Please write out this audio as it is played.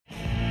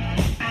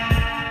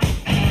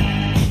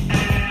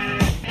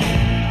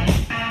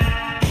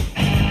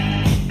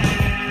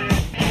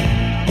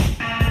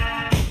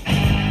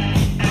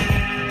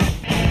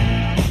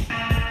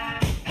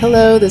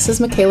Hello, this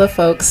is Michaela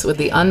Folks with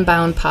the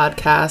Unbound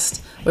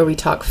podcast, where we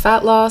talk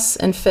fat loss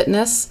and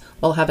fitness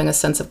while having a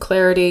sense of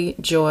clarity,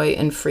 joy,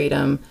 and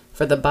freedom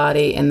for the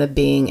body and the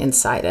being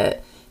inside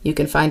it. You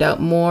can find out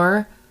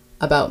more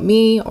about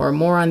me or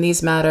more on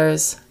these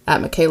matters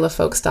at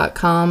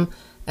michaelafolks.com,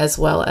 as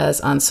well as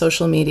on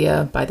social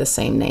media by the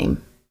same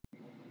name.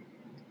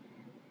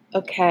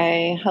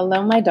 Okay,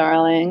 hello, my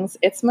darlings.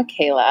 It's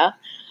Michaela.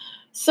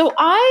 So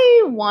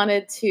I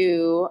wanted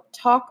to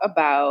talk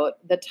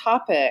about the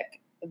topic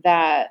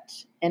that,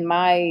 in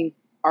my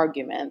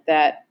argument,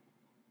 that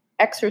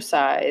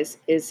exercise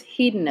is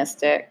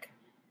hedonistic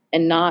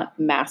and not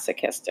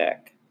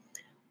masochistic.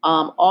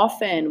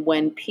 Often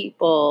when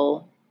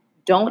people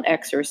don't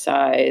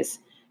exercise,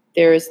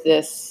 there's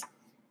this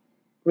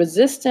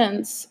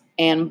resistance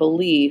and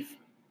belief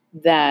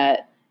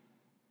that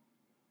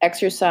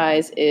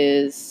exercise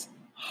is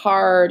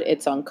hard,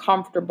 it's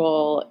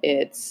uncomfortable,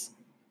 it's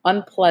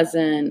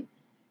unpleasant,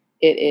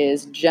 it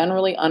is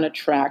generally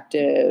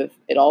unattractive,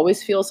 it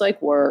always feels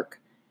like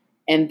work,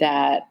 and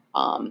that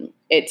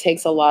it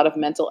takes a lot of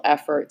mental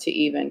effort to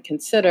even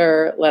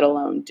consider, let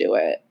alone do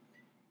it.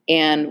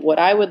 And what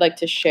I would like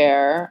to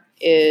share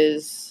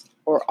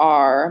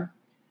are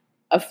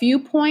a few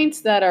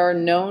points that are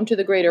known to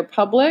the greater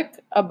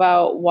public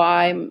about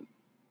why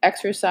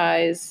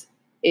exercise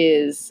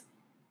is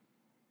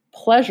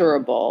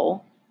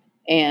pleasurable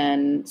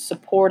and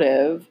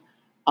supportive,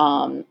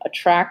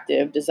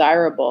 attractive,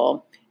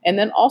 desirable, and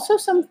then also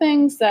some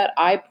things that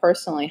I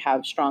personally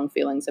have strong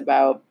feelings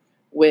about,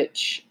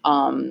 which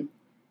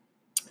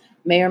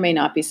may or may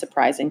not be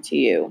surprising to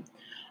you.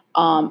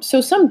 So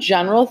some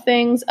general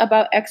things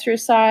about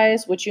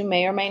exercise, which you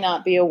may or may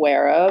not be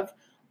aware of.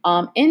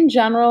 In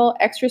general,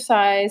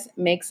 exercise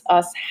makes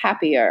us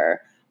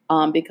happier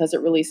because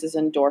it releases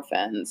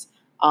endorphins.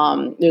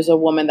 There's a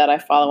woman that I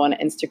follow on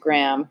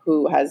Instagram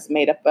who has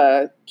made up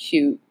a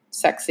cute,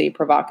 sexy,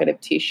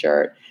 provocative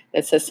t-shirt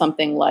that says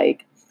something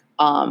like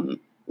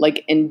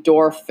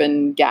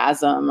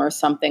endorphin-gasm or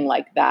something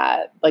like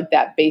that. Like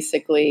that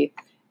basically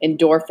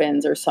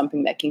endorphins are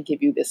something that can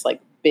give you this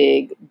like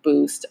big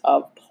boost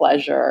of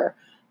pleasure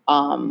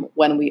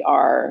when we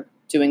are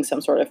doing some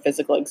sort of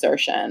physical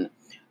exertion.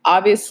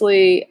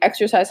 Obviously,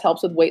 exercise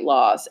helps with weight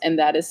loss, and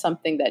that is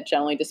something that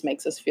generally just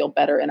makes us feel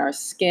better in our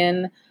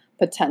skin,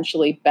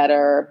 potentially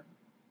better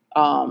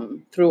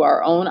through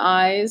our own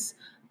eyes,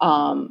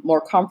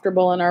 more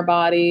comfortable in our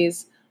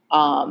bodies,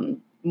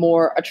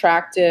 more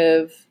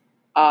attractive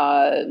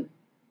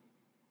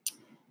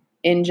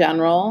in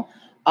general.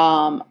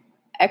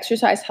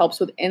 Exercise helps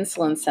with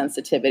insulin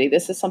sensitivity.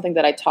 This is something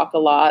that I talk a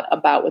lot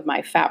about with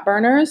my fat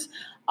burners.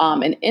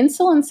 And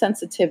insulin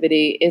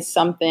sensitivity is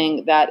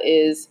something that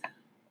is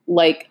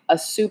like a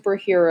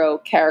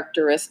superhero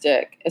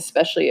characteristic,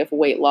 especially if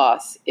weight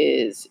loss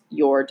is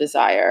your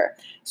desire.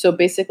 So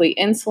basically,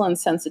 insulin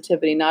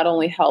sensitivity not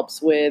only helps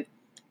with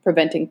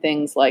preventing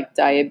things like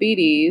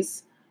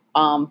diabetes,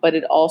 but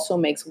it also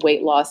makes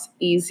weight loss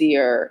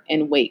easier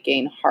and weight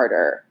gain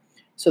harder.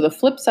 So the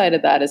flip side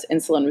of that is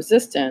insulin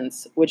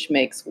resistance, which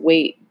makes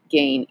weight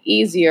gain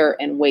easier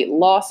and weight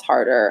loss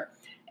harder.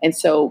 And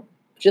so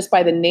just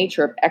by the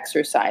nature of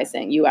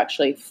exercising, you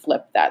actually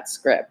flip that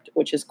script,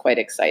 which is quite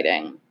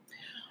exciting.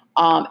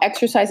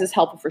 Exercise is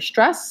helpful for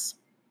stress.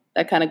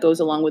 That kind of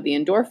goes along with the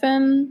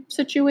endorphin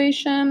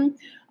situation.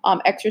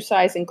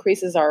 Exercise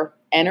increases our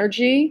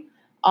energy,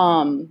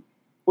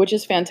 which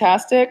is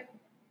fantastic.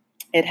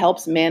 It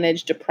helps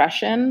manage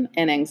depression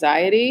and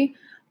anxiety.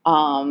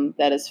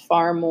 That is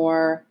far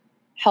more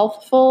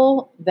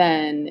healthful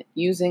than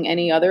using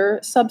any other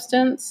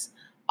substance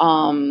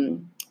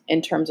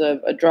in terms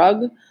of a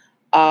drug.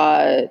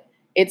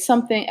 It's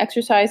something,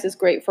 exercise is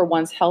great for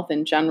one's health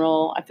in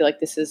general. I feel like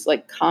this is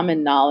like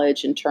common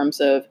knowledge in terms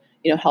of,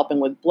 helping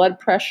with blood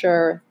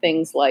pressure,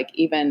 things like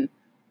even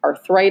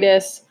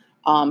arthritis,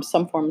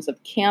 some forms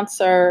of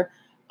cancer.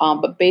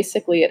 But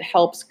basically it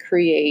helps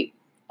create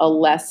a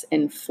less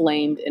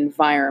inflamed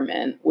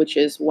environment, which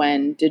is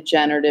when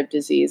degenerative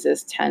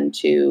diseases tend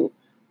to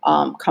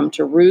come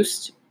to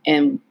roost,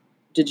 and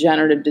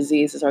degenerative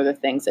diseases are the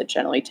things that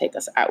generally take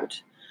us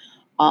out.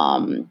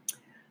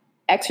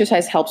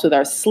 Exercise helps with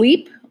our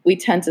sleep. We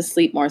tend to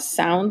sleep more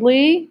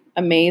soundly.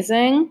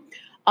 Amazing.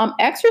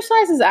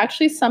 Exercise is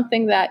actually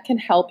something that can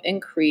help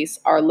increase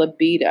our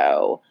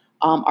libido,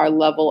 our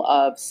level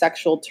of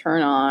sexual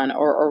turn-on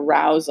or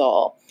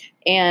arousal.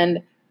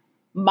 And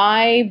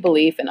my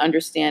belief and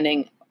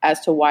understanding as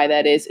to why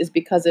that is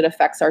because it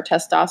affects our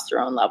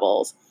testosterone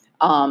levels,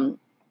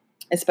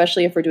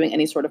 especially if we're doing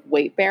any sort of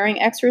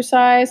weight-bearing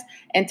exercise.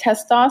 And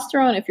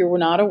testosterone, if you were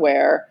not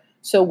aware,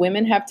 so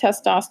women have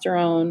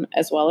testosterone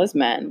as well as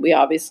men. We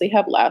obviously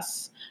have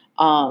less.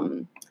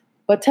 But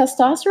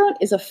testosterone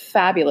is a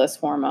fabulous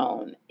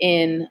hormone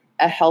in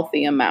a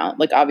healthy amount.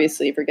 Like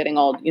obviously, if you're getting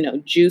all,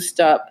 juiced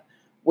up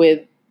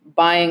with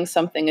buying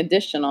something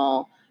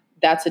additional,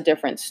 that's a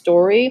different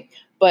story.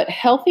 But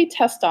healthy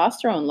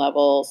testosterone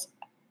levels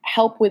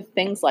help with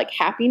things like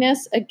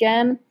happiness,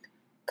 again,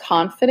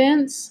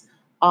 confidence.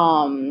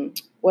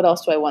 What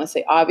else do I want to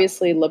say?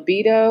 Obviously,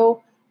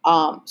 libido,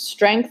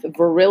 strength,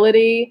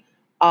 virility,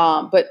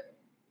 but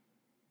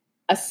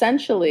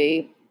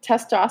essentially,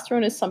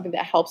 testosterone is something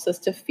that helps us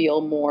to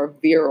feel more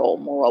virile,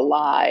 more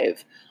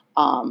alive,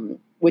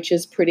 which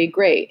is pretty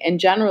great. And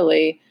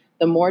generally,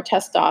 the more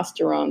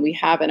testosterone we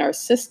have in our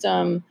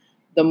system,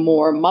 the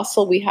more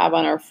muscle we have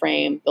on our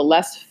frame, the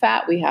less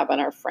fat we have on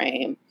our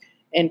frame.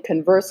 And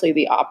conversely,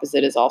 the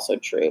opposite is also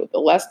true. The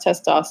less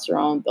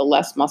testosterone, the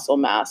less muscle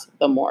mass,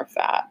 the more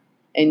fat.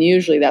 And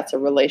usually that's a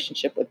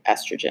relationship with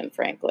estrogen,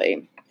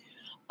 frankly.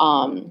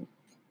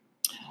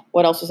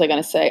 What else was I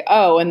going to say?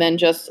 Oh, and then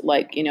just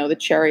like, the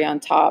cherry on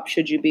top,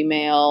 should you be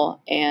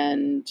male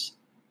and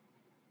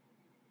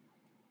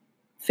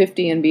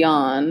 50 and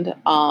beyond,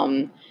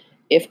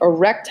 if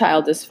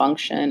erectile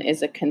dysfunction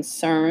is a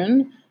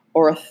concern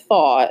or a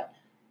thought,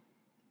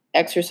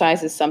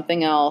 exercise is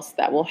something else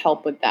that will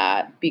help with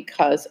that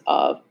because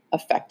of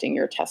affecting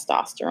your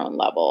testosterone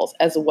levels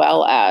as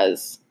well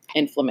as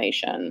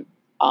inflammation,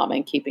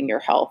 and keeping your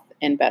health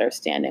in better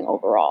standing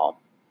overall.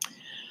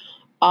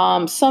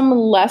 Some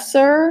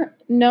lesser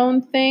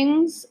known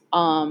things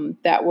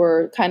that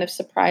were kind of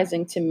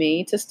surprising to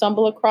me to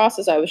stumble across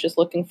as I was just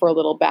looking for a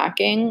little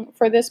backing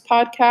for this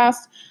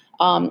podcast,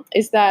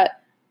 is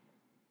that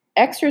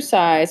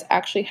exercise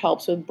actually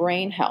helps with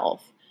brain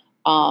health.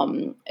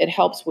 It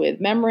helps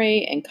with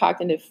memory and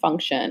cognitive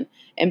function.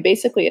 And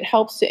basically, it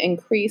helps to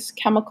increase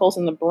chemicals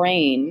in the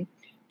brain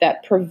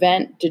that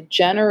prevent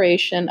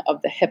degeneration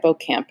of the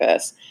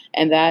hippocampus.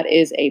 And that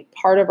is a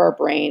part of our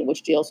brain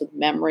which deals with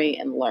memory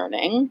and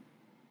learning.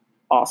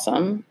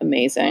 Awesome.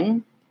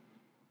 Amazing.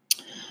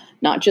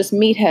 Not just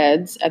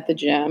meatheads at the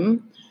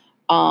gym.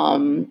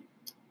 And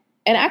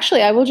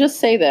actually, I will just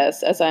say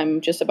this as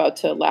I'm just about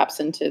to lapse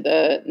into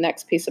the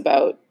next piece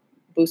about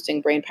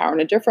boosting brain power in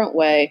a different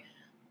way.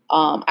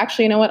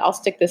 Actually, you know what? I'll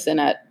stick this in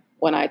at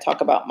when I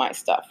talk about my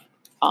stuff,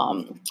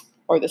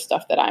 or the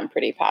stuff that I'm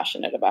pretty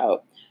passionate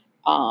about.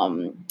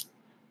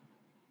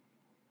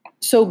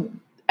 So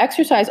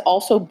exercise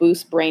also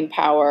boosts brain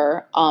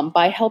power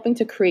by helping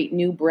to create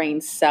new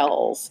brain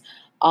cells.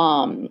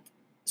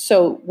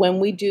 So when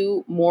we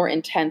do more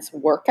intense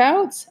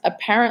workouts,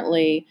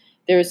 apparently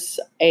there's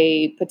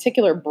a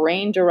particular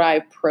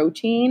brain-derived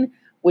protein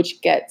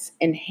which gets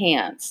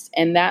enhanced.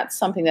 And that's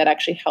something that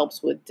actually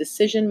helps with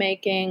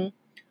decision-making,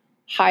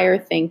 higher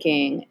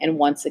thinking, and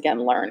once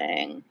again,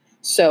 learning.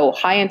 So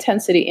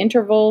high-intensity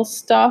interval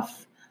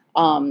stuff,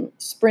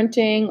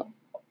 sprinting,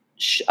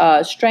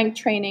 strength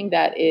training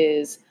that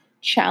is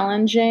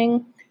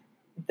challenging,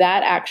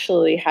 that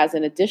actually has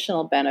an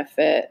additional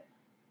benefit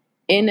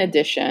in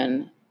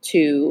addition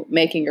to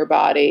making your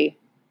body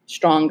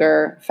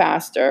stronger,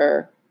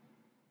 faster,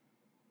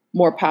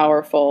 more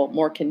powerful,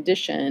 more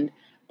conditioned,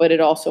 but it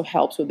also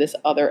helps with this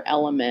other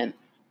element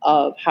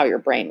of how your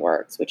brain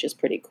works, which is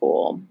pretty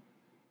cool.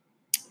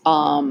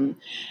 And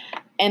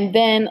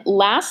then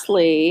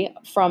lastly,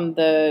 from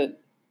the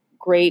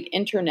great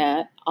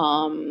internet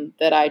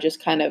that I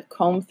just kind of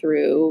combed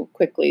through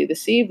quickly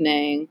this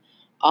evening,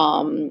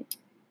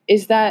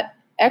 is that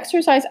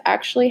exercise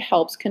actually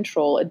helps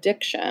control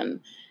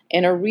addiction.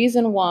 And a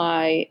reason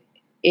why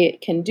it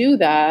can do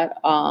that,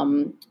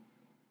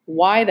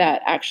 why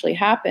that actually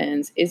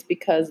happens, is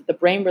because the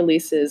brain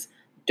releases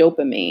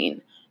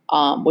dopamine,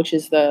 which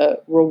is the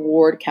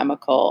reward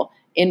chemical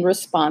in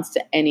response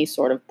to any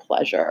sort of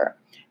pleasure.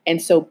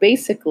 And so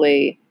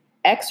basically,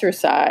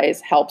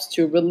 exercise helps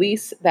to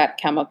release that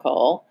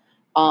chemical,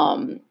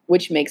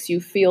 which makes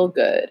you feel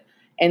good.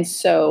 And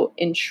so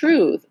in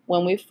truth,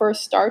 when we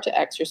first start to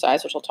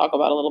exercise, which I'll talk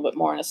about a little bit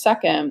more in a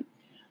second,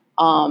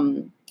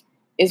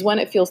 is when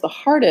it feels the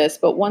hardest.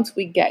 But once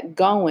we get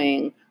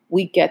going,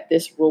 we get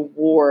this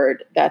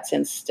reward that's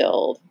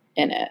instilled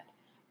in it.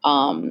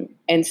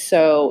 And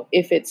so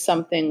if it's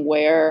something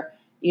where,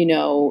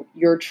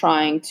 you're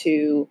trying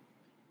to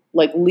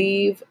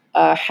leave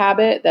a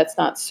habit that's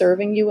not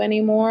serving you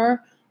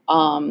anymore,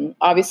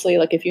 obviously,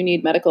 if you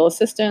need medical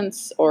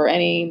assistance or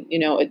any,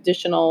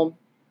 additional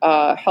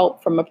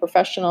help from a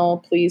professional,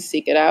 please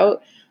seek it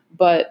out.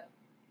 But,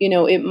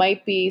 it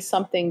might be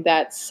something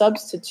that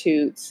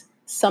substitutes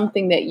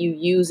something that you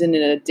use in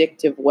an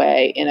addictive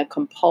way, in a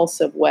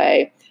compulsive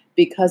way,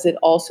 because it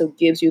also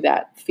gives you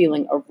that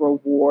feeling of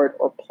reward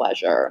or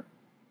pleasure.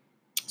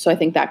 So I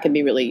think that can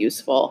be really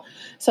useful.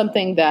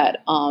 Something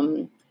that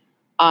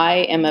I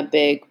am a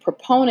big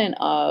proponent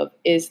of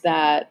is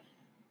that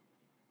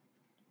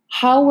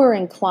how we're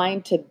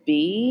inclined to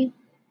be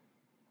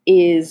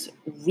is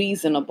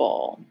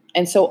reasonable.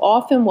 And so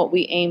often what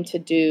we aim to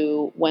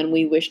do when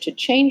we wish to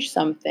change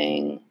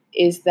something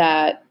is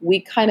that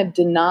we kind of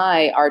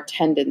deny our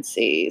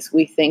tendencies.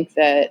 We think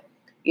that,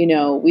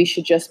 we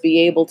should just be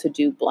able to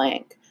do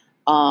blank,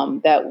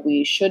 that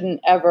we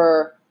shouldn't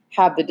ever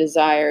have the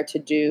desire to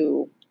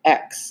do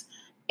X.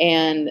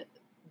 And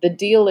the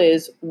deal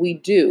is we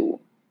do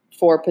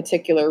for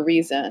particular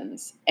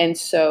reasons. And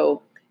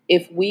so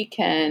if we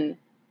can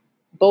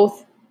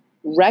both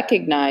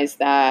recognize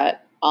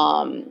that,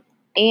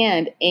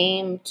 and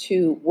aim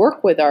to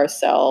work with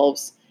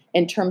ourselves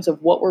in terms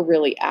of what we're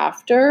really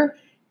after,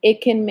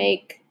 it can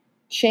make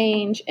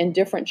change and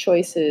different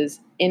choices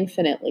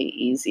infinitely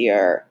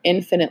easier,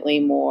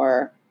 infinitely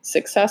more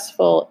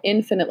successful,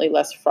 infinitely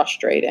less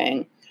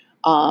frustrating.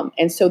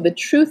 And so the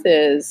truth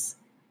is,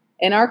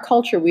 in our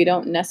culture, we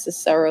don't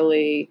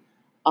necessarily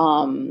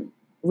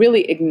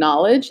really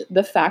acknowledge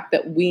the fact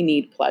that we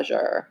need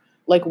pleasure.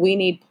 Like, we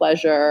need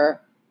pleasure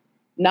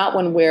not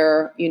when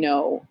we're,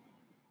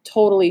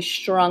 totally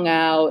strung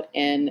out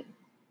and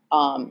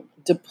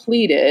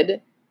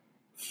depleted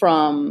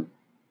from,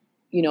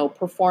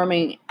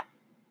 performing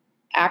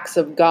acts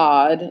of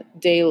God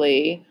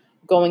daily,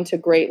 going to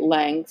great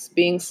lengths,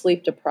 being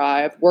sleep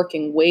deprived,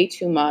 working way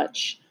too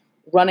much,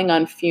 running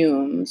on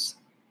fumes.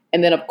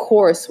 And then, of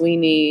course, we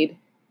need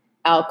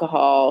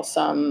alcohol,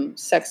 some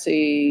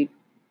sexy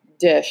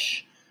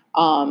dish.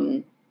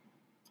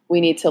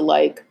 We need to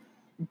like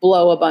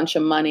blow a bunch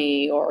of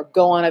money or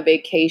go on a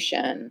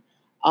vacation.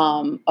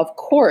 Of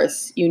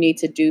course, you need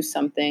to do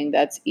something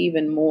that's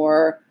even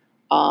more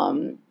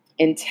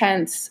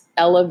intense,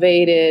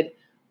 elevated,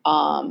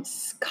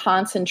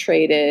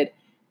 concentrated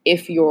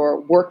if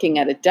you're working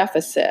at a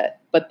deficit.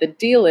 But the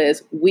deal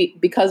is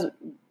because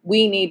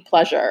we need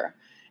pleasure.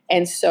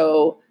 And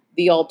so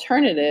the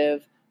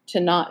alternative to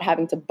not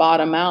having to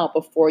bottom out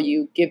before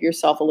you give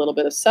yourself a little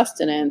bit of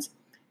sustenance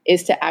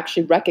is to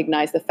actually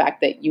recognize the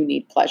fact that you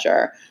need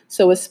pleasure.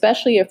 So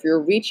especially if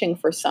you're reaching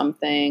for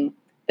something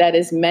that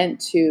is meant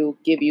to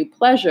give you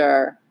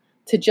pleasure,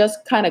 to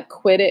just kind of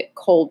quit it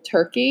cold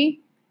turkey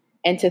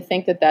and to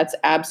think that that's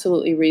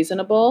absolutely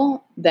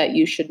reasonable, that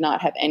you should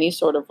not have any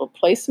sort of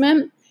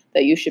replacement,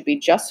 that you should be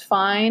just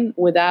fine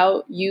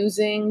without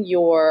using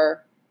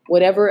your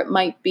whatever it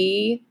might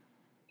be,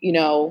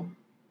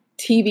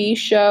 TV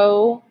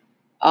show,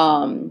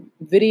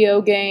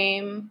 video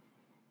game,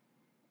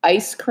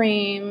 ice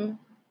cream,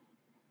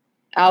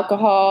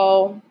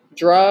 alcohol,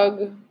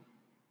 drug,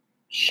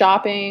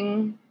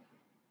 shopping,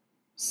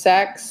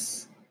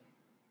 sex,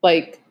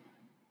 like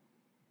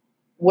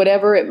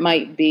whatever it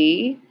might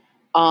be.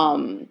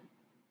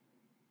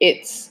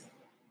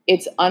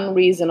 It's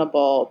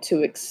unreasonable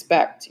to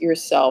expect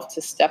yourself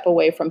to step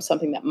away from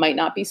something that might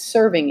not be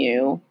serving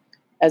you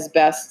as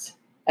best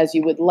as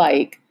you would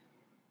like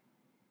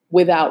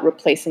without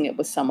replacing it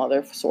with some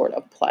other sort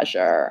of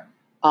pleasure,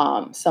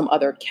 some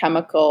other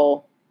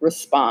chemical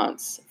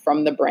response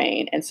from the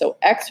brain. And so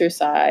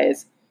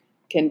exercise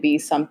can be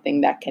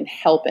something that can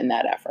help in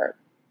that effort.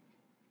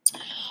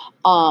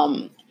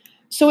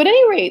 So at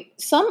any rate,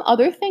 some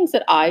other things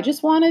that I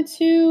just wanted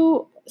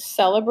to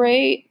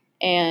celebrate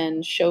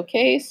and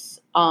showcase.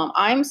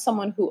 I'm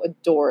someone who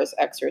adores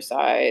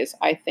exercise.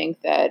 I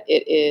think that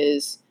it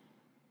is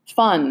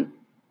fun.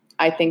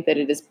 I think that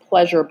it is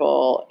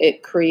pleasurable.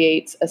 It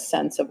creates a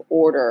sense of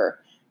order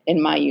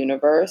in my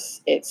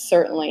universe. It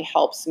certainly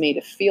helps me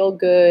to feel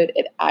good.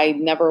 I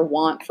never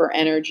want for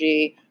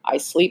energy. I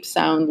sleep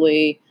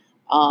soundly.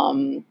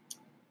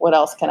 What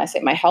else can I say?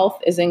 My health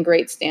is in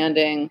great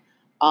standing.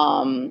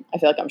 I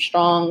feel like I'm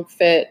strong,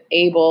 fit,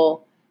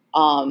 able.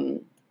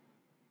 And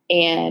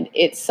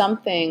it's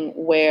something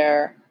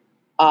where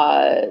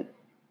as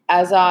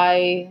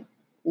I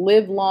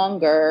live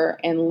longer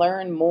and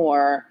learn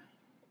more,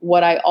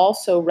 what I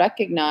also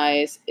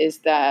recognize is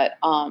that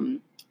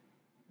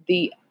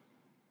the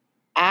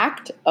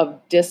act of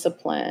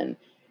discipline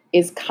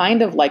is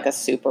kind of like a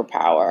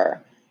superpower.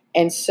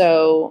 And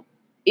so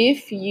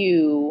if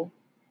you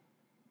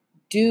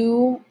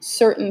do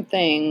certain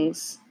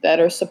things that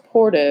are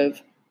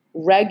supportive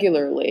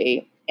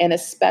regularly, and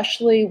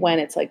especially when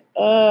it's like,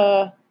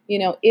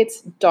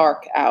 it's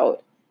dark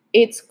out,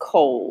 it's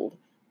cold,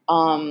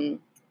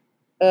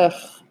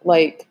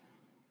 like,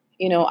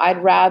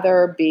 I'd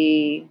rather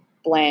be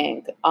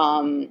blank.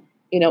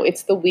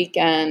 It's the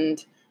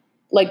weekend.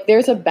 Like,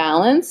 there's a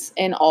balance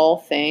in all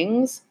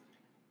things,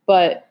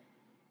 but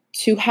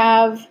to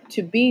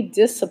be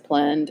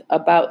disciplined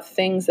about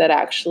things that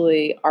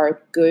actually are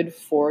good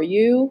for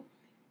you,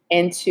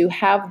 and to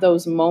have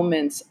those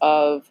moments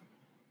of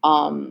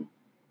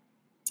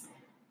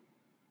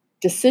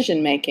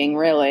decision making,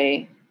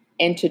 really,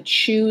 and to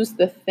choose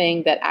the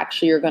thing that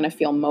actually you're going to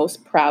feel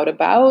most proud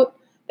about,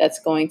 that's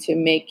going to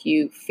make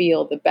you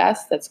feel the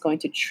best, that's going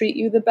to treat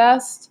you the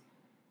best.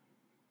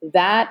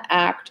 That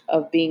act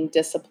of being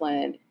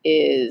disciplined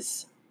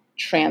is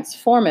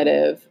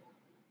transformative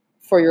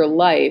for your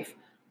life,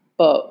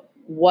 but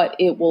what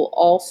it will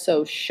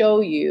also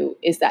show you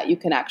is that you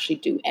can actually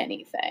do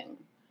anything.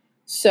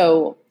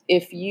 So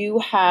if you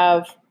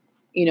have,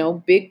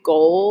 big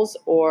goals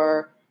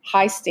or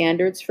high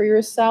standards for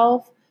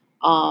yourself,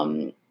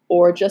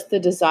 or just the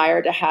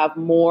desire to have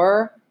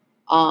more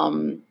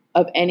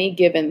of any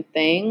given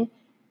thing,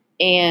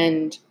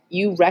 and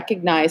you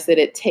recognize that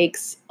it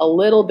takes a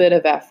little bit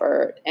of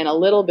effort and a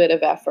little bit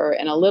of effort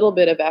and a little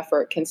bit of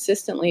effort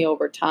consistently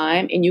over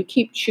time, and you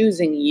keep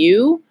choosing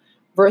you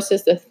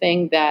versus the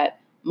thing that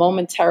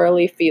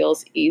momentarily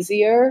feels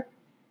easier,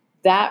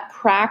 that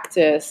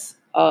practice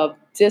of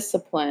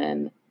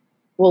discipline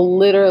will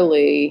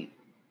literally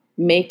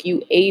make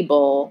you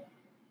able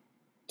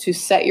to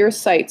set your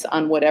sights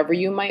on whatever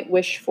you might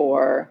wish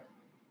for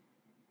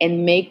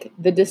and make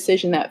the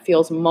decision that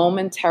feels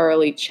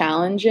momentarily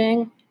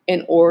challenging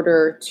in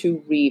order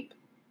to reap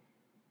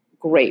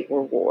great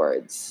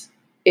rewards.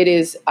 It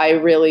is, I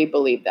really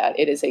believe that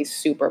it is a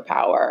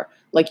superpower.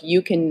 Like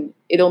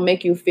it'll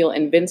make you feel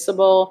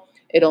invincible.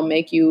 It'll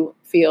make you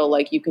feel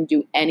like you can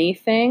do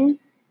anything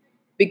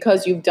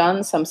because you've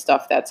done some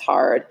stuff that's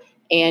hard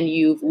and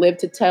you've lived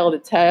to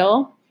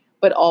tell,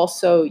 but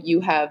also you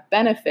have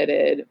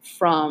benefited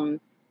from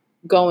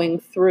going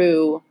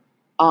through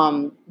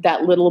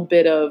that little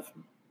bit of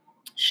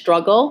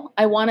struggle,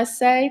 I want to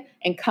say,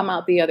 and come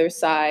out the other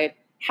side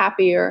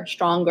happier,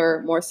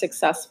 stronger, more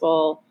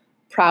successful,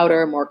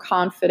 prouder, more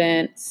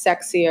confident,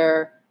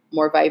 sexier,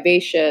 more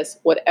vivacious,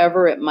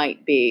 whatever it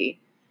might be.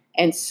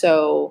 And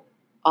so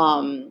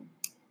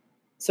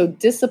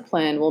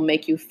discipline will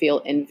make you feel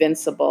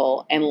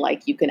invincible and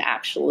like you can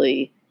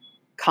actually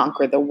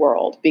conquer the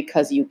world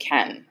because you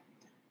can,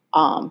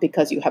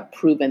 because you have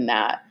proven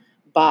that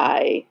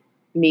by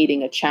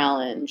meeting a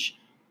challenge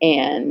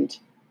and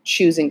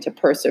choosing to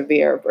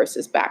persevere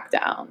versus back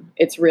down.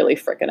 It's really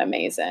freaking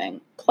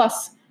amazing.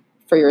 Plus,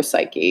 for your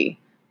psyche,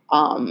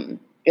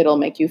 it'll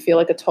make you feel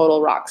like a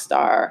total rock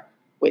star,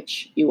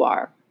 which you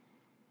are.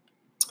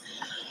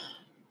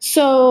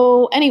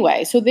 So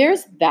anyway, so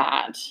there's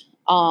that.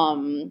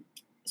 So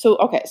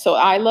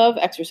I love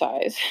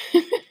exercise.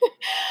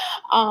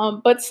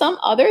 But some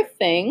other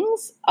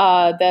things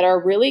that are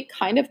really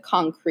kind of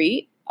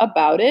concrete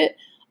about it.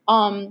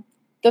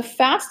 The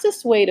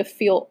fastest way to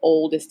feel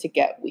old is to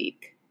get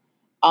weak.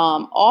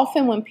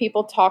 Often when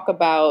people talk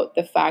about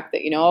the fact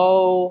that,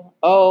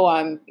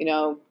 I'm,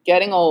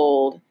 getting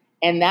old,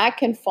 and that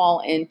can fall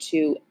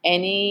into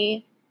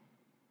any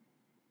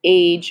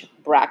age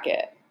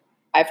bracket.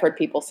 I've heard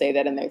people say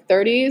that in their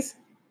 30s,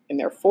 in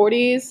their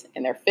 40s,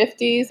 in their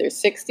 50s, their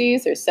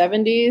 60s, their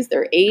 70s,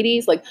 their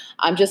 80s. Like,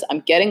 I'm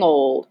getting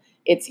old.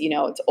 It's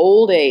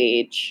old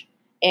age,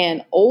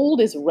 and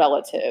old is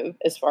relative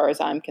as far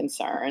as I'm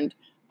concerned.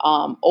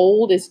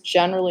 Old is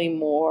generally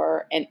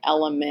more an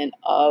element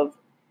of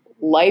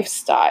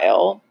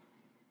lifestyle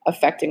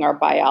affecting our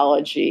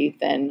biology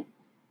than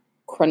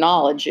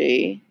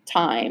chronology,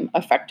 time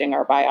affecting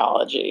our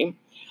biology.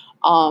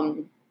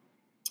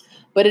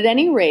 But at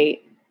any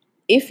rate,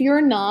 if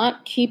you're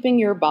not keeping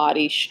your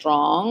body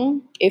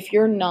strong, if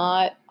you're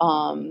not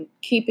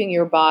keeping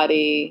your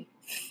body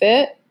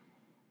fit,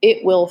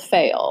 it will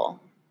fail.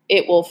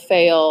 It will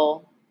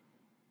fail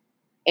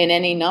in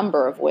any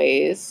number of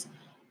ways.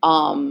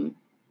 And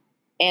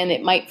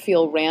it might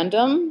feel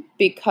random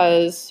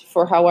because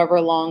for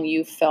however long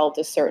you felt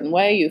a certain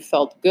way, you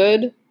felt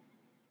good.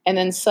 And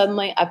then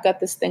suddenly I've got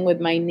this thing with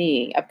my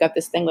knee. I've got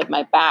this thing with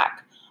my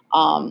back.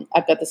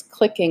 I've got this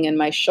clicking in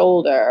my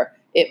shoulder.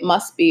 It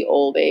must be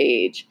old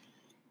age.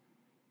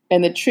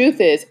 And the truth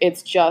is,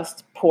 it's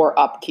just poor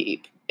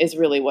upkeep is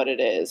really what it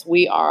is.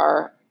 We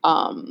are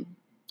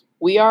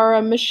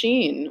a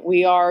machine.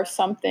 We are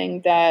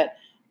something that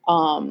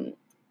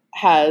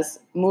has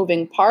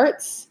moving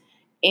parts,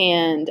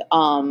 and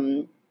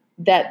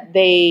that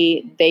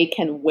they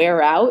can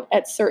wear out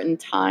at certain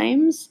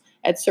times,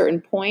 at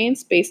certain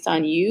points, based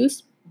on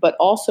use, but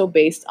also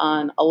based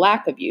on a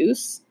lack of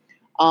use.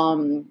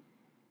 And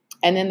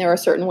then there are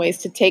certain ways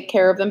to take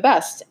care of them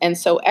best. And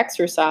so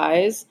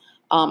exercise,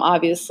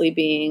 obviously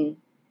being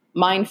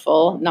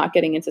mindful, not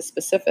getting into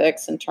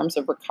specifics in terms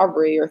of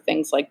recovery or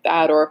things like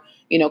that, or,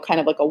 kind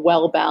of like a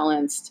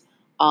well-balanced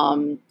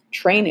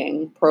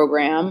training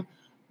program.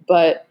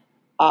 But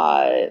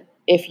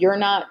if you're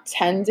not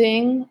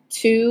tending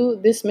to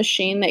this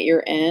machine that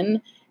you're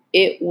in,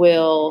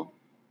 it'll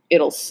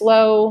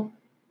slow,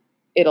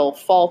 it'll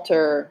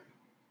falter,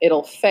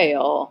 it'll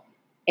fail,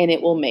 and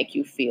it will make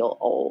you feel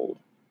old.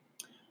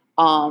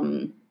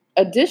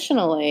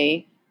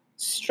 Additionally,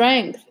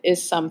 strength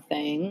is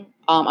something,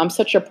 I'm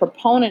such a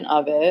proponent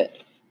of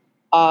it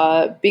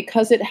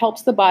because it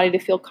helps the body to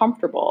feel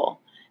comfortable.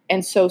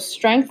 And so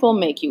strength will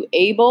make you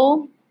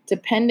able.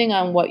 Depending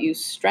on what you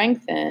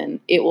strengthen,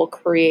 it will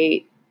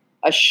create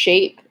a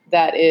shape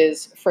that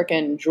is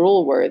freaking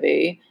drool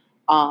worthy,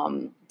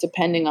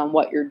 depending on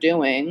what you're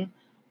doing.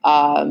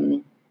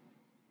 But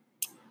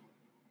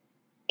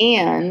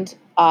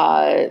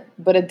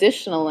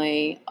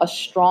additionally, a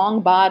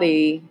strong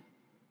body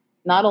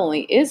not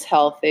only is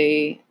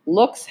healthy,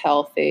 looks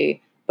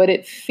healthy, but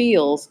it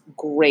feels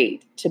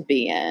great to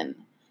be in.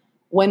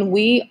 When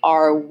we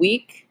are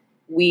weak,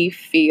 we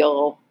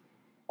feel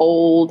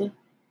old,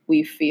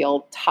 we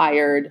feel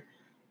tired,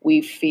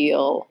 we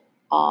feel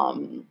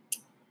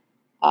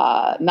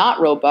not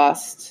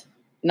robust,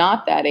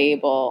 not that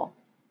able.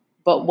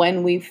 But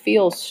when we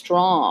feel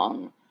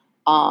strong,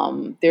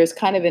 there's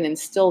kind of an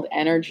instilled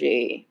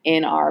energy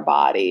in our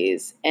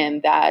bodies,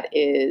 and that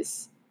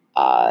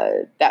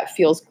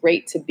feels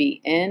great to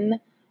be in,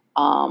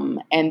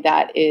 and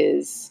that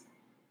is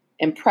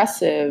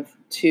impressive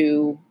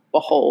to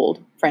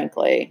behold,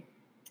 frankly.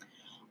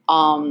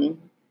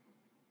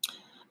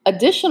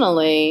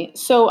 Additionally,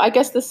 so I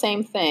guess the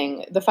same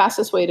thing, the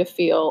fastest way to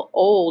feel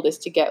old is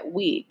to get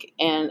weak,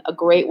 and a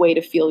great way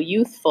to feel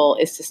youthful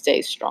is to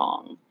stay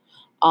strong.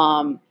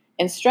 And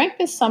strength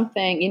is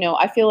something,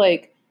 I feel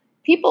like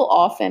people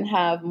often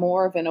have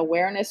more of an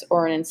awareness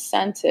or an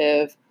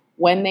incentive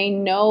when they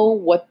know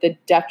what the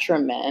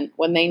detriment,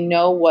 when they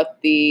know what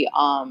the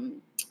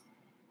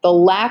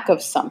lack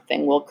of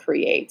something will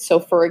create. So,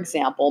 for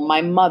example,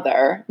 my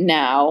mother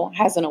now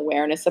has an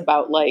awareness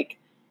about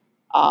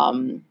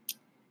um,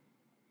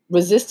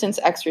 resistance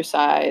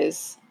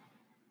exercise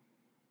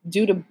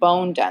due to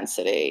bone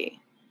density.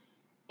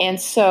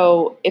 And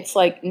so it's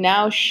like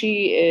now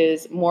she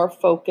is more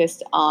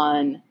focused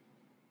on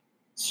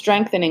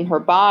strengthening her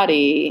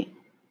body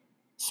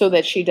so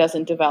that she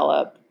doesn't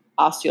develop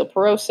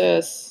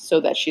osteoporosis,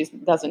 so that she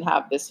doesn't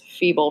have this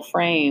feeble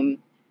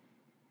frame.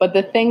 But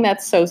the thing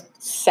that's so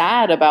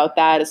sad about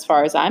that, as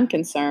far as I'm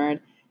concerned,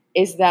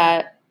 is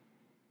that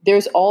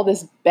there's all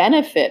this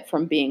benefit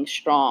from being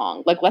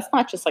strong. Like, let's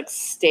not just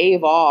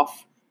stave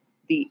off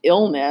the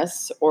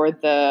illness or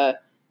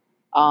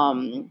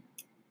um,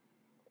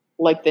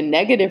 the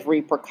negative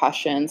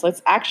repercussions.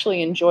 Let's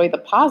actually enjoy the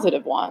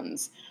positive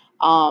ones.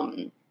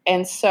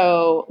 And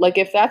so,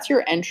 if that's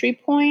your entry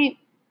point,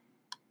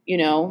 you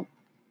know,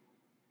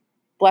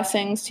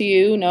 blessings to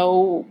you,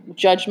 no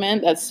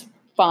judgment. That's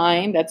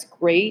fine. That's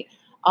great.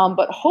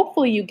 But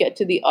hopefully you get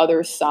to the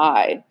other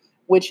side,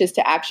 which is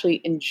to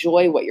actually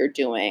enjoy what you're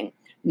doing,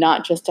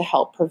 not just to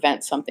help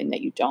prevent something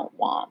that you don't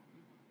want.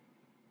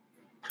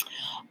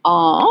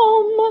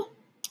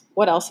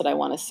 What else did I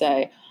want to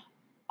say?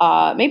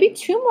 Maybe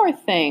two more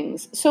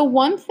things. So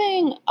one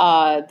thing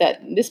that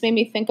this made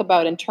me think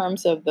about in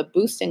terms of the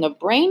boosting of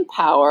brain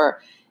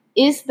power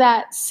is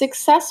that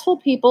successful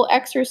people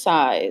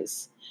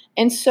exercise.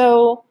 And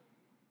so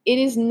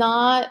it's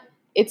not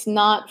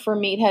for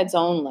meatheads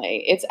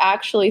only. It's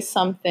actually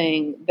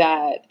something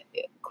that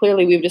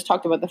clearly we've just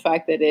talked about the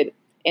fact that it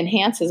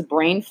enhances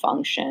brain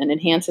function,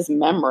 enhances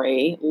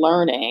memory,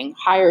 learning,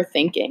 higher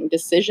thinking,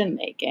 decision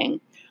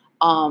making.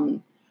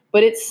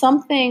 But it's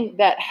something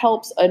that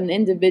helps an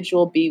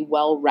individual be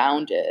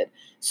well-rounded.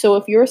 So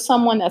if you're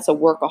someone that's a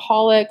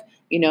workaholic,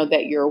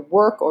 that your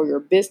work or your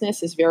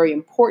business is very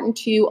important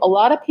to you, a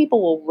lot of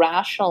people will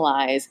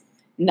rationalize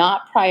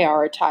not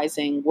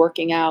prioritizing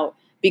working out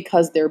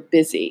because they're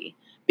busy,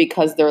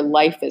 because their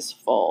life is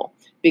full,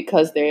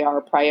 because they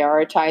are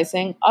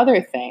prioritizing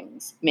other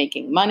things,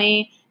 making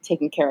money,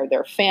 taking care of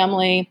their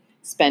family,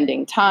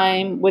 spending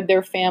time with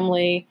their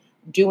family,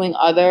 doing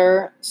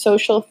other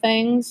social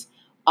things.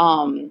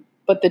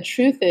 But the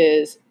truth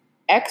is,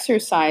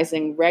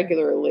 exercising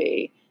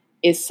regularly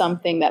is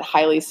something that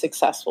highly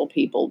successful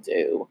people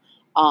do.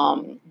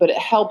 But it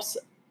helps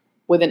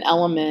with an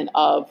element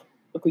of,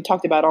 like we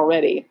talked about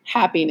already,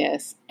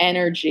 happiness,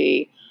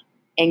 energy,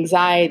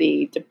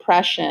 anxiety,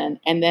 depression,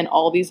 and then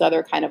all these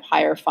other kind of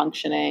higher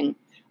functioning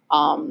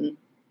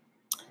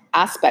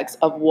aspects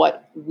of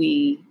what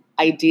we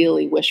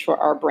ideally wish for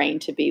our brain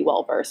to be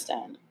well versed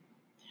in.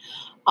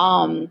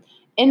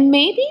 And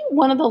maybe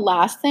one of the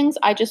last things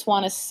I just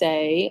want to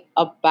say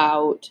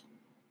about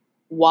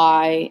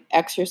why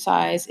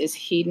exercise is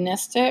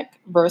hedonistic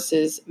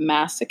versus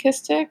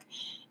masochistic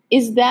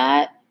is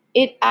that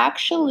it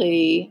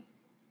actually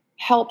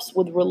helps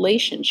with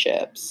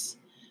relationships.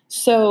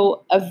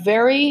 So a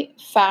very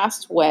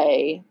fast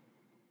way,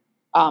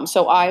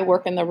 so I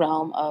work in the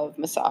realm of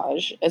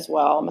massage as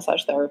well,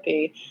 massage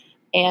therapy.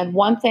 And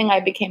one thing I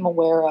became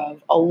aware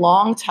of a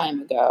long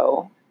time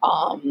ago,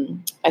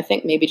 I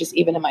think maybe just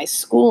even in my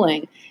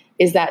schooling,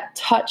 is that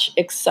touch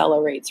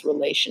accelerates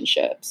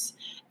relationships.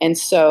 And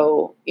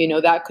so,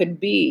 that could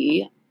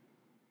be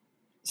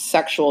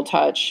sexual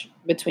touch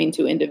between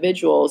two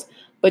individuals,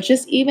 but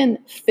just even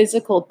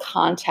physical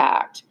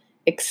contact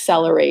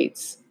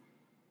accelerates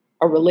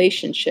a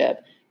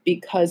relationship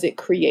because it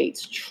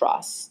creates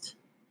trust.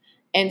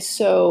 And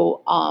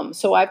so,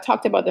 so I've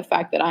talked about the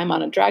fact that I'm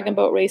on a dragon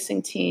boat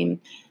racing team,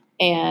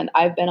 and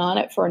I've been on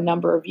it for a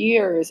number of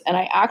years. And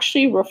I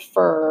actually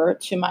refer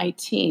to my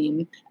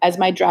team as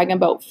my dragon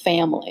boat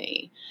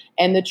family.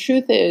 And the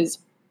truth is,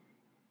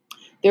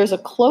 there's a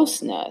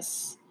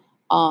closeness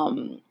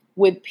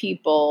with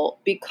people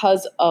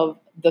because of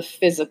the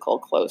physical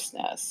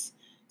closeness.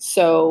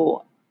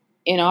 So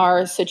in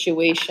our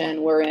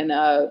situation, we're in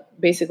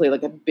basically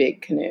like a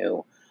big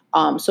canoe.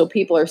 So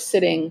people are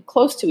sitting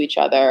close to each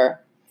other,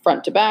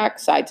 front to back,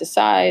 side to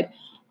side.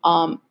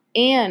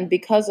 And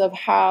because of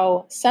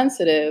how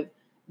sensitive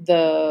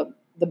the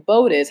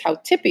boat is, how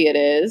tippy it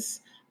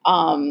is,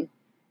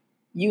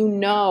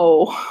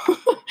 you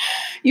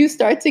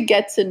start to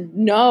get to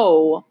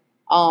know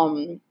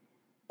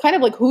kind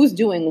of like who's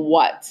doing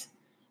what.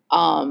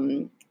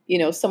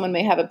 Someone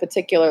may have a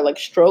particular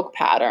stroke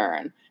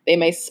pattern. They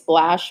may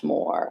splash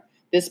more.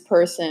 This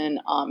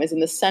person is in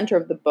the center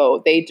of the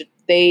boat.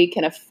 They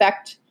can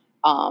affect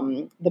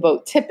the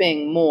boat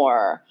tipping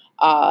more.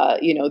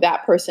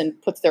 That person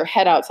puts their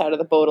head outside of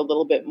the boat a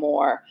little bit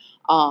more.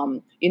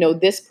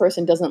 This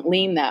person doesn't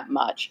lean that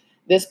much.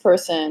 This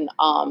person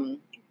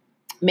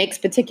makes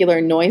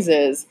particular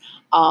noises,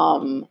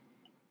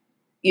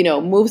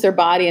 moves their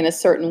body in a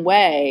certain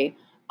way.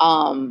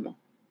 And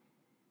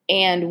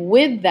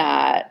with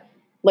that,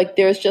 like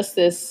there's just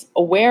this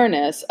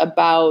awareness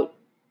about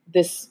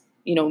this,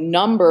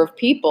 number of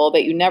people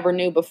that you never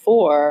knew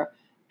before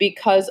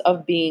because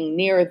of being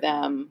near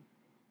them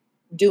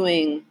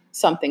doing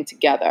something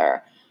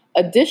together.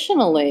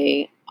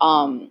 Additionally,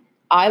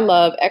 I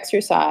love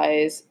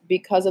exercise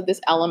because of this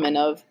element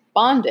of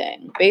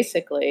bonding,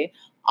 basically,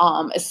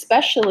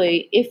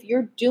 especially if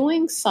you're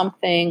doing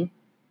something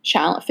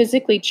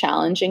physically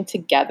challenging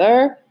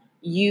together,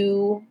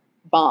 you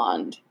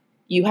bond.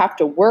 You have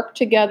to work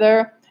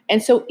together.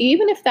 And so,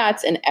 even if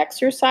that's an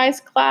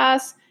exercise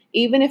class,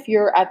 even if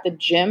you're at the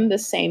gym the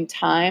same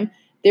time,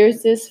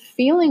 there's this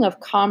feeling of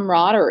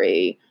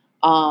camaraderie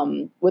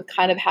with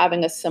kind of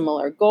having a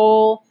similar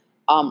goal,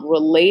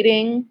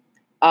 relating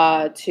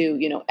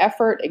to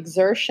effort,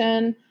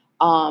 exertion,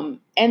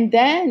 and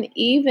then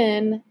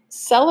even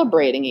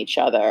celebrating each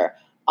other.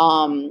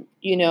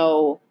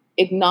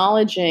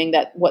 Acknowledging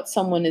that what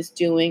someone is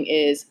doing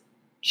is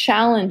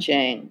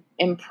challenging,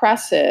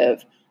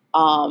 impressive,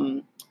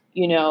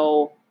 you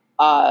know,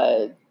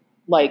 uh,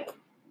 like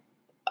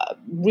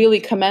really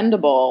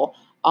commendable.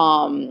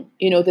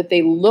 That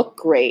they look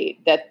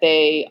great, that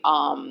they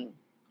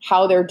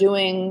how they're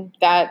doing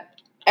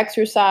that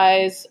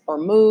exercise or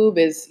move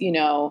is,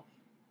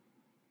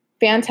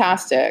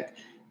 fantastic.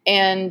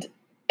 And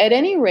at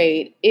any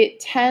rate, it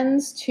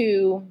tends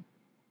to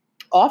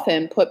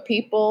often put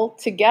people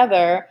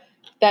together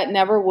that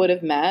never would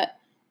have met,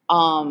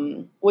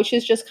 which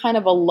is just kind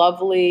of a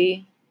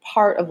lovely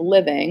part of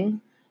living.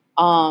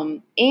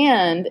 And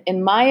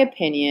in my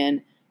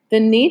opinion, the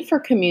need for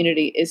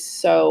community is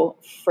so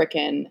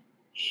freaking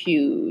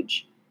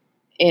huge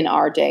in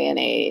our day and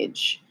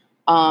age.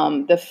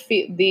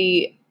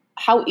 The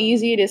how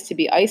easy it is to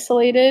be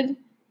isolated,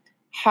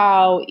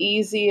 how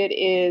easy it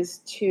is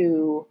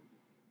to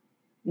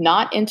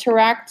not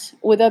interact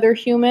with other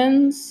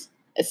humans,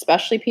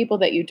 especially people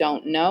that you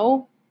don't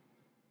know,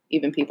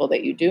 even people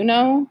that you do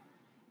know,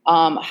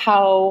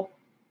 how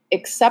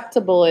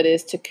acceptable it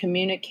is to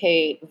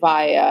communicate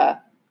via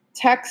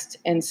text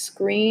and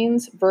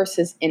screens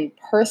versus in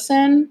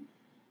person,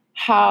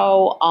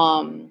 how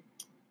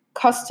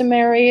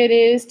customary it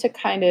is to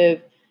kind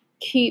of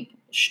keep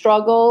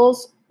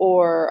struggles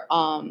or,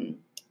 on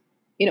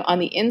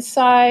the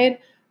inside,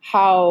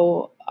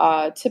 how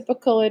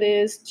typical it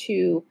is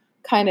to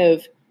kind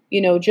of,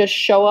 just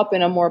show up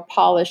in a more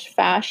polished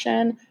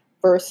fashion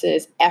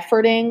versus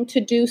efforting to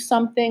do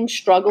something,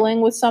 struggling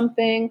with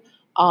something,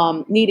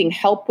 needing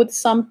help with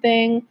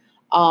something,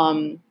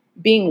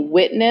 being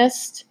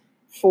witnessed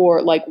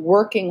for like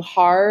working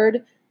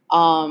hard,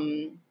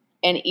 and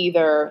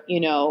either,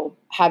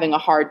 having a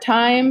hard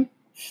time,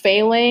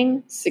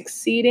 failing,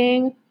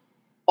 succeeding,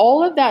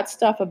 all of that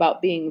stuff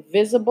about being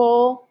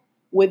visible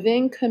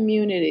within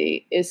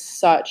community is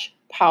such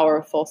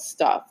powerful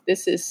stuff.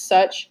 This is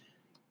such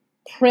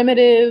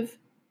primitive,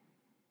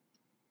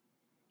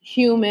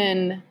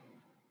 human,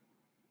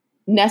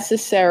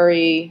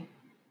 necessary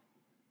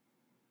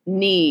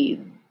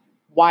need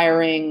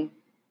wiring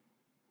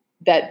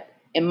that,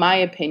 in my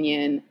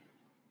opinion,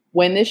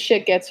 when this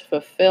shit gets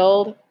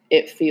fulfilled,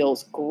 it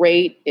feels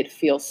great. It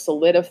feels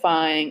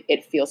solidifying.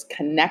 It feels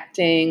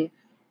connecting.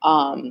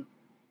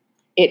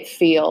 It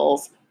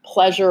feels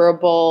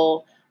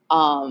pleasurable.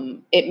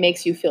 It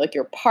makes you feel like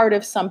you're part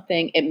of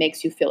something. It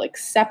makes you feel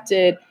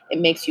accepted. It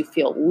makes you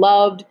feel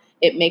loved.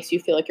 It makes you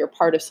feel like you're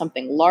part of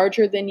something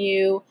larger than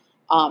you.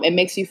 It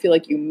makes you feel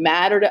like you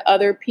matter to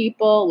other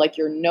people, like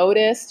you're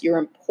noticed, you're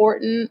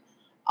important,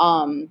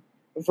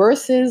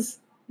 versus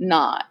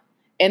not.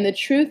 And the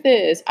truth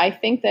is, I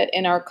think that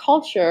in our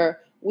culture,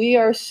 we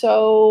are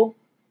so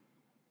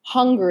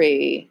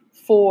hungry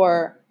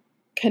for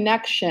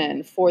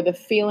connection, for the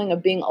feeling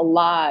of being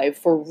alive,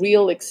 for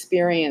real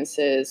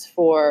experiences,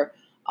 for,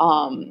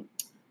 to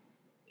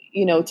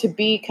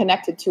be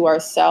connected to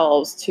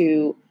ourselves,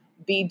 to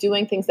be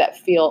doing things that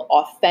feel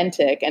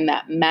authentic and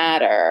that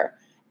matter.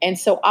 And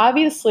so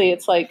obviously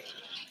it's like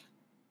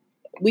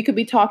we could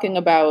be talking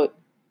about,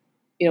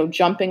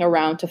 jumping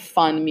around to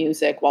fun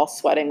music while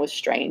sweating with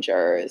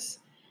strangers.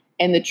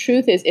 And the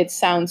truth is, it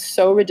sounds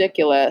so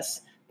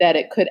ridiculous that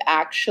it could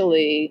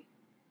actually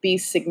be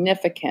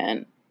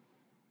significant,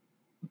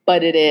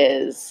 but it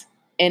is.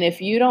 And if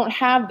you don't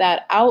have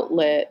that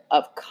outlet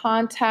of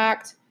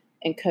contact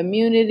and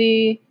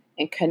community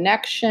and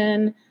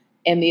connection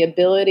and the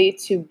ability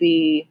to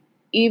be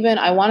even,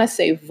 I want to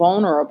say,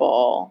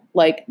 vulnerable,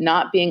 like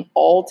not being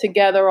all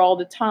together all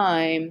the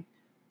time,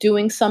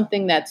 doing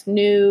something that's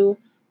new,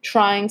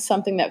 trying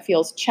something that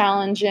feels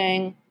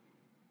challenging,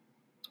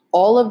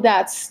 all of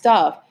that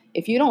stuff.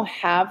 If you don't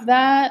have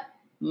that,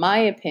 my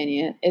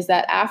opinion is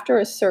that after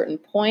a certain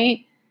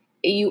point,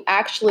 you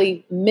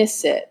actually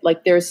miss it.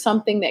 Like there's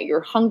something that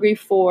you're hungry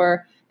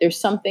for. There's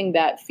something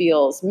that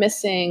feels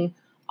missing.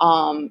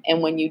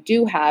 And when you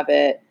do have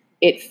it,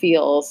 it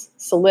feels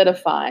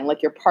solidifying,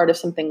 like you're part of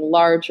something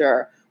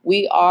larger.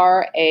 We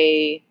are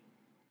a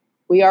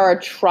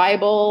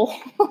tribal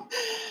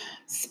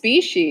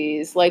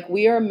species. Like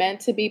we are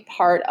meant to be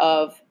part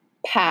of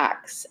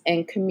packs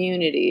and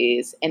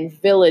communities and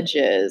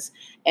villages.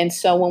 And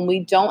so when we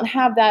don't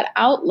have that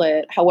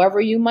outlet, um,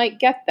 however you might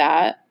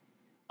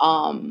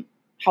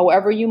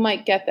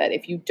get that,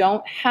 if you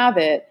don't have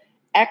it,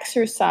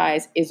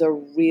 exercise is a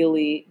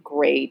really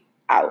great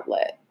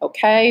outlet.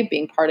 Okay,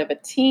 being part of a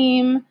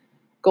team,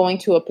 going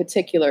to a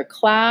particular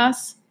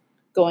class,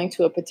 going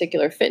to a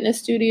particular fitness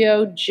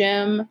studio,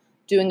 gym,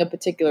 doing a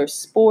particular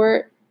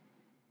sport,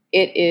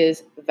 it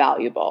is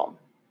valuable.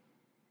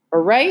 All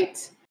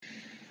right.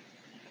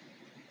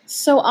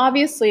 So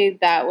obviously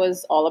that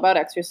was all about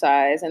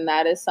exercise, and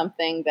that is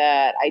something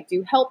that I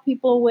do help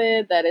people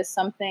with. That is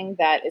something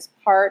that is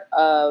part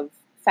of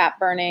fat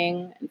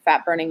burning and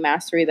fat burning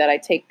mastery that I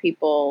take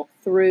people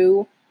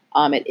through.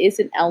 It is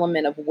an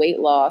element of weight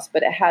loss,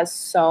 but it has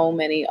so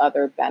many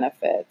other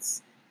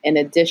benefits in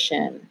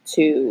addition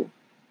to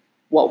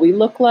what we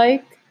look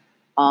like,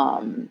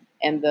 and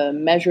the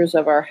measures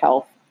of our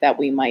health that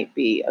we might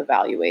be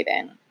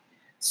evaluating.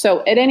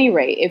 So, at any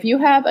rate, if you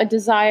have a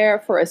desire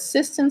for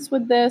assistance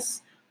with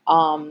this,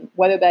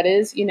 whether that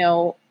is,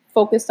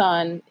 focused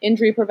on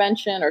injury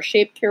prevention or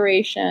shape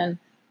curation,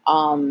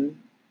 um,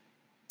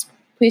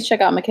 please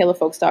check out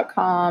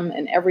michaelafolks.com.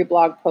 And every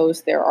blog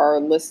post, there are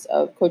lists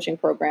of coaching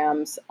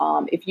programs.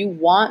 If you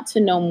want to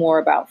know more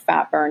about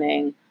fat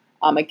burning,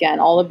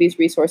 again, all of these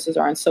resources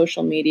are on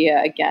social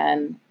media,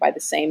 again, by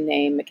the same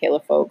name,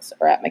 Michaela Folks,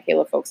 or at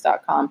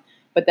michaelafolks.com.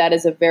 But that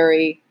is a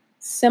very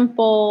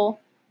simple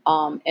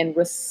and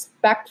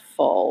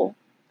respectful,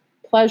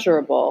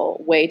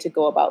 pleasurable way to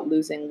go about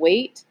losing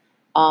weight.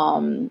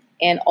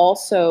 And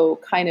also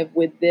kind of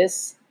with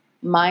this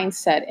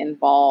mindset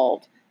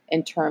involved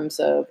in terms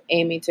of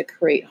aiming to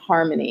create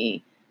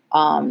harmony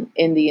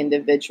in the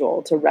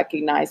individual, to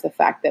recognize the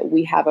fact that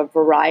we have a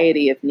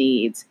variety of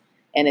needs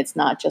and it's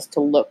not just to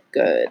look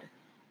good.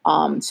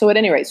 So at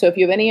any rate, so if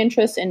you have any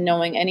interest in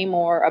knowing any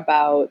more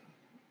about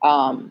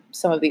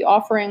some of the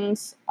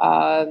offerings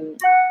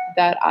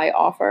that I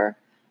offer,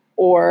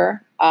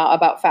 or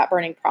about fat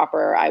burning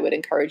proper, I would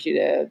encourage you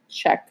to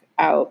check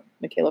out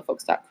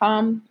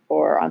michaelafolks.com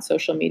or on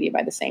social media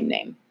by the same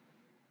name.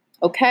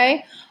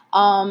 Okay.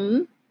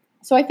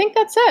 So I think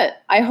that's it.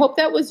 I hope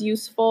that was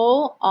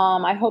useful.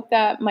 I hope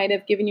that might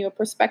have given you a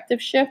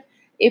perspective shift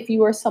if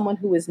you are someone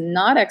who is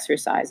not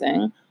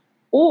exercising,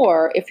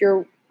 or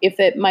if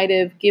it might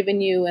have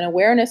given you an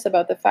awareness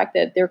about the fact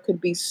that there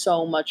could be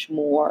so much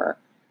more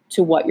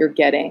to what you're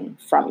getting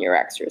from your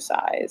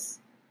exercise.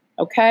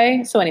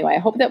 Okay. So anyway, I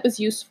hope that was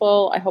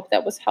useful. I hope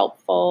that was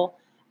helpful.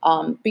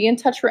 Be in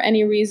touch for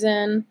any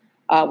reason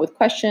with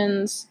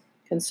questions,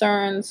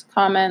 concerns,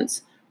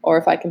 comments, or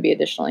if I can be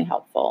additionally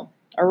helpful.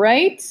 All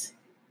right.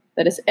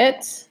 That is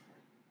it.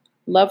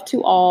 Love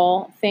to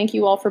all. Thank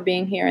you all for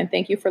being here, and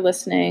thank you for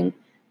listening.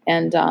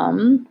 And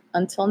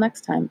until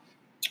next time.